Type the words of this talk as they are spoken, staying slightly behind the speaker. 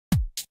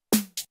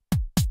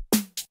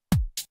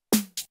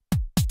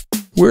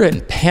We're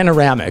in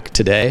Panoramic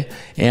today,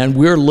 and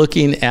we're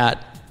looking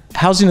at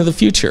housing of the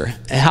future,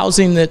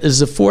 housing that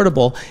is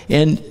affordable.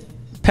 And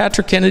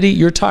Patrick Kennedy,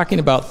 you're talking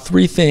about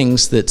three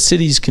things that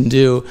cities can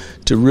do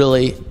to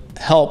really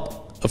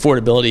help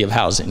affordability of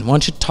housing. Why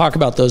don't you talk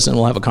about those and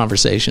we'll have a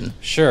conversation.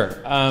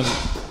 Sure.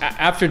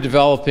 After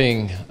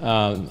developing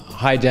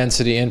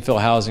high-density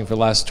infill housing for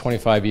the last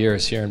 25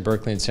 years here in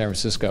Berkeley and San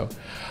Francisco,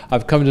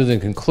 I've come to the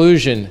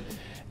conclusion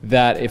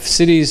that if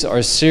cities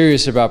are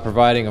serious about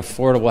providing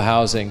affordable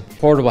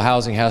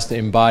housing has to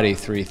embody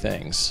three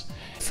things.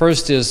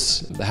 First is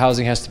the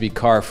housing has to be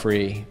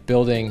car-free.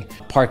 Building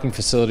parking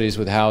facilities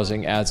with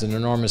housing adds an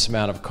enormous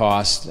amount of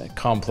cost,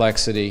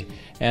 complexity,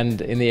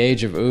 and in the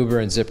age of Uber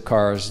and Zip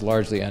cars,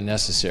 largely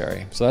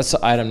unnecessary. So that's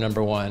item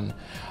number one.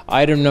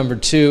 Item number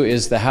two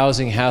is the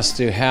housing has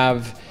to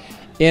have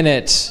in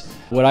it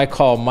what I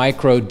call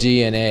micro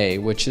DNA,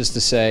 which is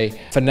to say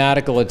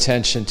fanatical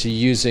attention to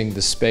using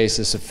the space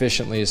as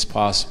efficiently as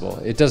possible.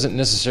 It doesn't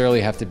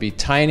necessarily have to be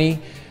tiny,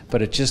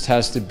 but it just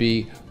has to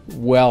be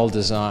well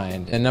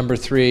designed. And number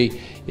three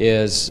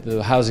is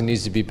the housing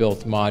needs to be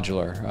built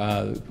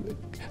modular.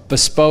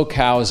 Bespoke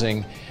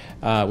housing,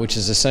 which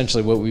is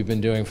essentially what we've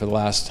been doing for the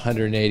last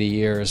 180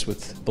 years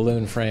with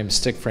balloon frame,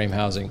 stick frame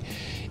housing,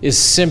 is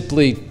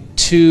simply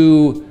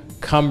too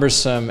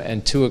cumbersome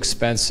and too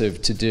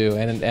expensive to do.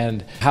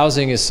 And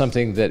housing is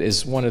something that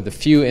is one of the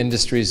few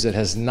industries that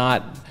has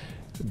not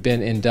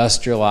been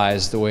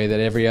industrialized the way that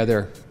every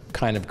other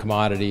kind of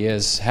commodity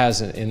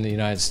has in the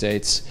United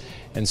States.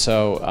 And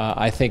so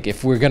I think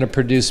if we're going to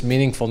produce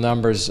meaningful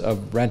numbers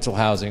of rental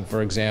housing,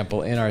 for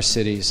example, in our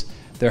cities,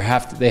 they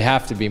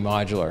have to be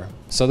modular.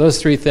 So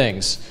those three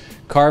things: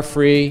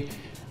 car-free,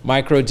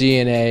 micro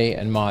DNA,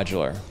 and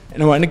modular.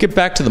 And I want to get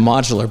back to the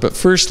modular, but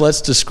first let's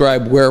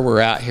describe where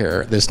we're at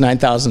here, this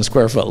 9,000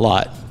 square foot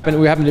lot.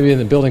 And we happen to be in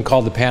the building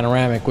called the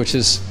Panoramic, which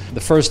is the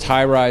first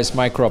high-rise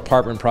micro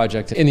apartment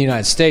project in the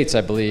United States,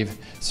 I believe.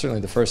 Certainly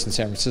the first in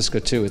San Francisco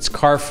too. It's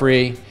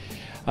car-free.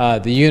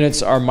 The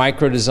units are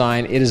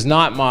micro-design. It is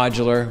not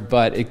modular,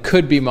 but it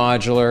could be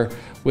modular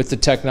with the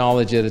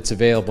technology that's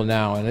available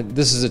now. And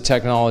this is a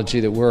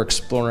technology that we're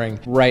exploring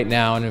right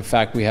now. And in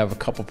fact, we have a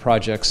couple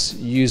projects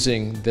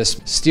using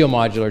this steel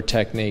modular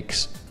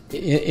techniques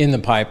in the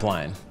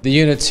pipeline. The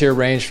units here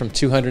range from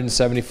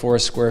 274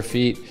 square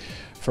feet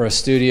for a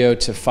studio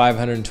to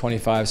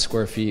 525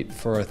 square feet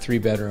for a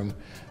three-bedroom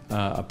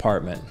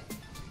apartment.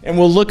 And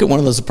we'll look at one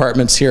of those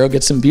apartments here. I'll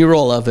get some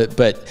B-roll of it,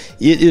 but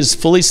it is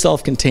fully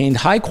self-contained,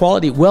 high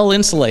quality, well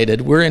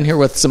insulated. We're in here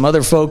with some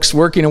other folks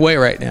working away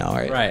right now,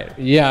 right? Right,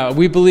 yeah,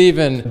 we believe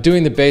in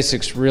doing the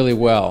basics really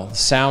well.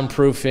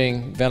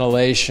 Soundproofing,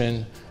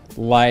 ventilation,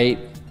 light,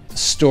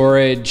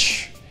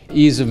 storage,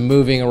 ease of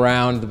moving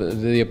around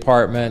the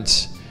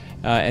apartment,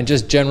 and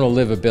just general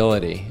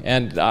livability.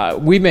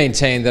 And we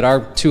maintain that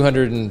our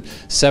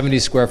 270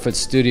 square foot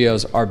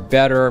studios are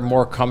better,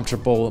 more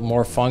comfortable,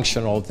 more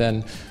functional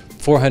than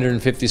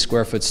 450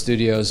 square foot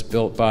studios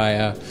built by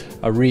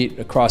a REIT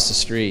across the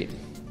street.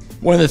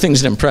 One of the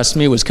things that impressed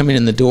me was coming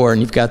in the door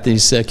and you've got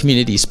these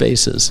community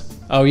spaces.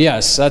 Oh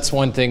yes, that's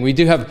one thing. We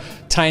do have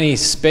tiny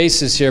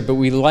spaces here, but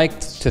we like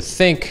to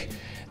think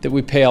that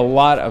we pay a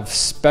lot of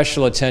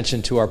special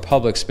attention to our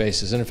public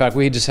spaces. And in fact,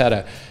 we just had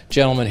a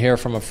gentleman here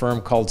from a firm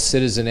called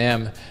Citizen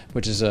M,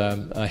 which is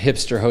a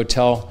hipster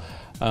hotel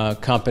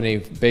company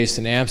based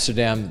in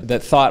Amsterdam,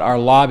 that thought our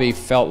lobby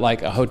felt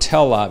like a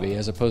hotel lobby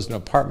as opposed to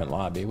an apartment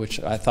lobby,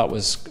 which I thought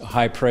was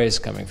high praise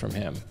coming from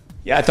him.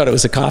 Yeah, I thought it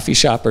was a coffee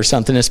shop or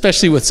something,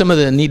 especially with some of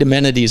the neat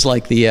amenities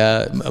like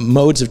the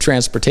modes of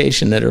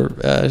transportation that are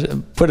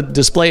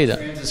displayed.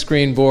 The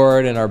screen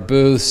board and our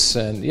booths,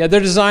 and yeah, they're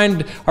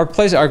designed,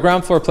 our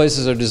ground floor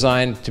places are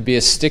designed to be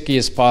as sticky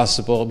as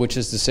possible, which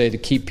is to say to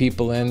keep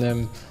people in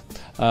them,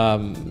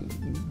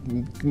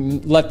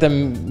 let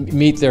them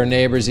meet their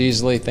neighbors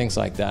easily, things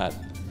like that.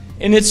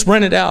 And it's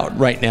rented out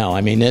right now.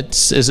 I mean,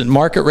 is it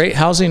market rate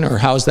housing, or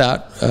how's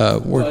that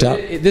worked out?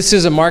 This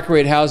is a market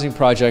rate housing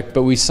project,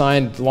 but we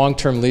signed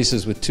long-term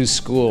leases with 2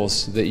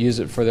 schools that use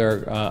it for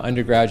their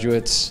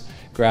undergraduates,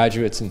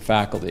 graduates, and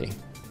faculty.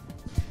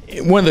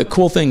 One of the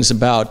cool things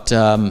about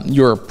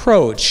your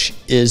approach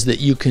is that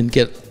you can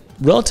get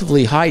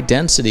relatively high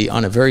density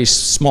on a very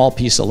small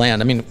piece of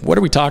land. I mean, what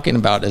are we talking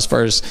about as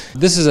far as?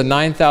 This is a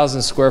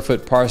 9,000 square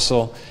foot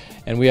parcel,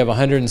 and we have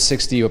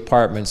 160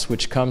 apartments,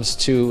 which comes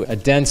to a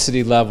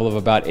density level of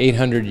about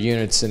 800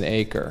 units an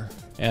acre.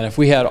 And if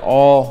we had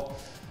all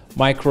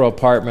micro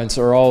apartments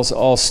or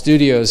all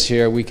studios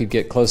here, we could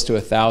get close to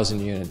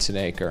 1,000 units an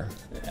acre.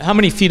 How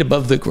many feet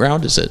above the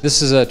ground is it?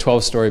 This is a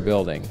 12-story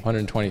building,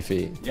 120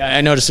 feet. Yeah,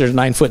 I noticed there's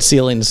 9-foot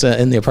ceilings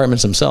in the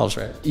apartments themselves,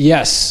 right?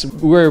 Yes,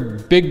 we're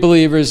big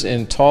believers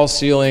in tall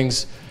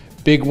ceilings,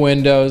 big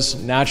windows,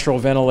 natural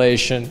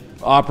ventilation,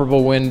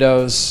 operable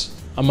windows,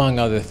 among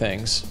other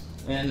things.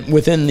 And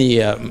within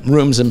the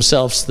rooms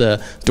themselves,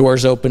 the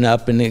doors open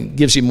up and it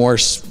gives you more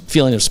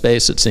feeling of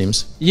space, it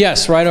seems.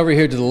 Yes, right over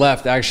here to the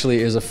left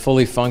actually is a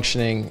fully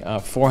functioning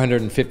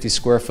 450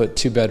 square foot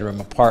 2-bedroom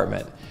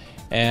apartment.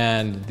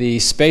 And the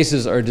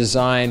spaces are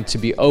designed to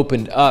be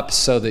opened up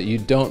so that you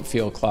don't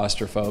feel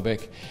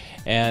claustrophobic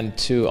and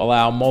to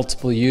allow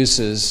multiple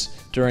uses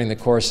during the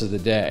course of the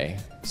day.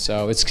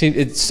 So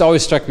it's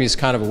always struck me as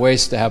kind of a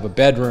waste to have a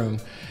bedroom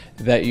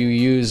that you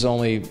use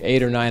only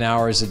 8 or 9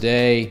 hours a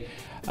day,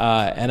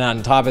 and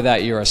on top of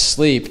that you're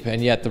asleep,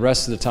 and yet the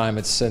rest of the time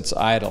it sits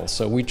idle.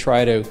 So we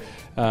try to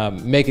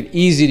make it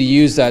easy to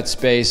use that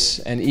space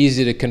and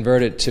easy to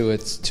convert it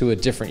to a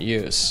different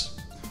use.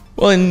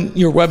 Well, in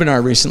your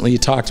webinar recently, you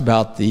talked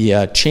about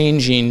the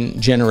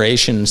changing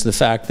generations, the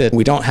fact that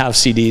we don't have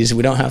CDs,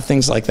 we don't have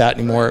things like that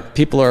anymore.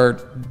 People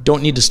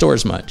don't need to store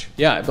as much.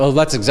 Yeah, well,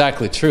 that's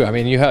exactly true. I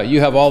mean, you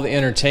have all the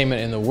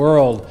entertainment in the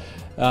world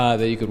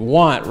that you could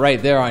want right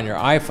there on your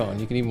iPhone.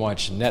 You can even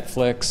watch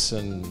Netflix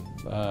and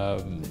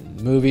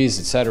movies,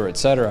 et cetera, et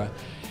cetera.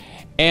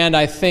 And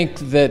I think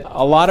that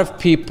a lot of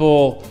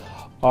people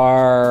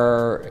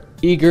are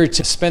eager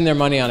to spend their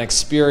money on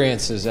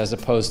experiences as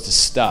opposed to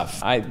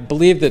stuff. I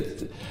believe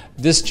that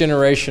this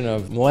generation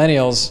of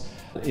millennials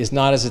is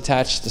not as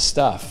attached to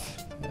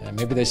stuff.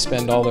 Maybe they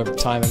spend all their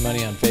time and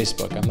money on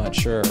Facebook, I'm not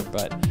sure,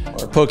 but...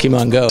 Or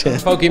Pokemon Go.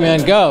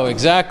 Pokemon Go,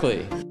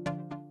 exactly.